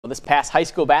This past high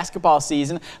school basketball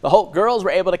season, the Holt girls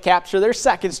were able to capture their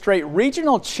second straight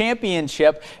regional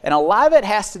championship, and a lot of it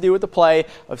has to do with the play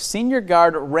of senior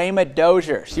guard Rhema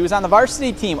Dozier. She was on the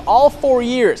varsity team all 4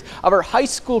 years of her high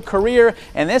school career,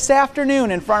 and this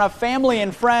afternoon, in front of family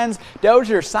and friends,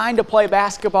 Dozier signed to play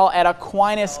basketball at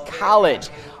Aquinas College.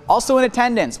 Also in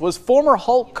attendance was former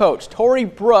Holt coach Tori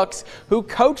Brooks, who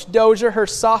coached Dozier her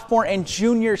sophomore and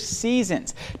junior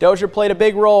seasons. Dozier played a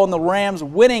big role in the Rams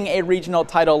winning a regional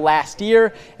title last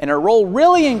year, and her role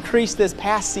really increased this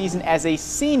past season as a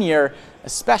senior,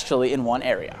 especially in one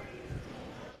area.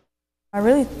 I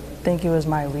really think it was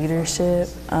my leadership,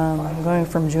 going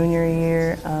from junior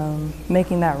year,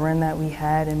 making that run that we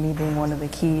had, and me being one of the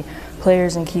key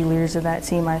players and key leaders of that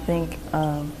team. I think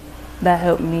that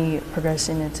helped me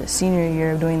progressing into senior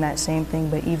year of doing that same thing,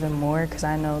 but even more, because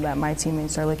I know that my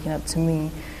teammates are looking up to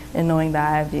me and knowing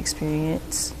that I have the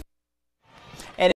experience.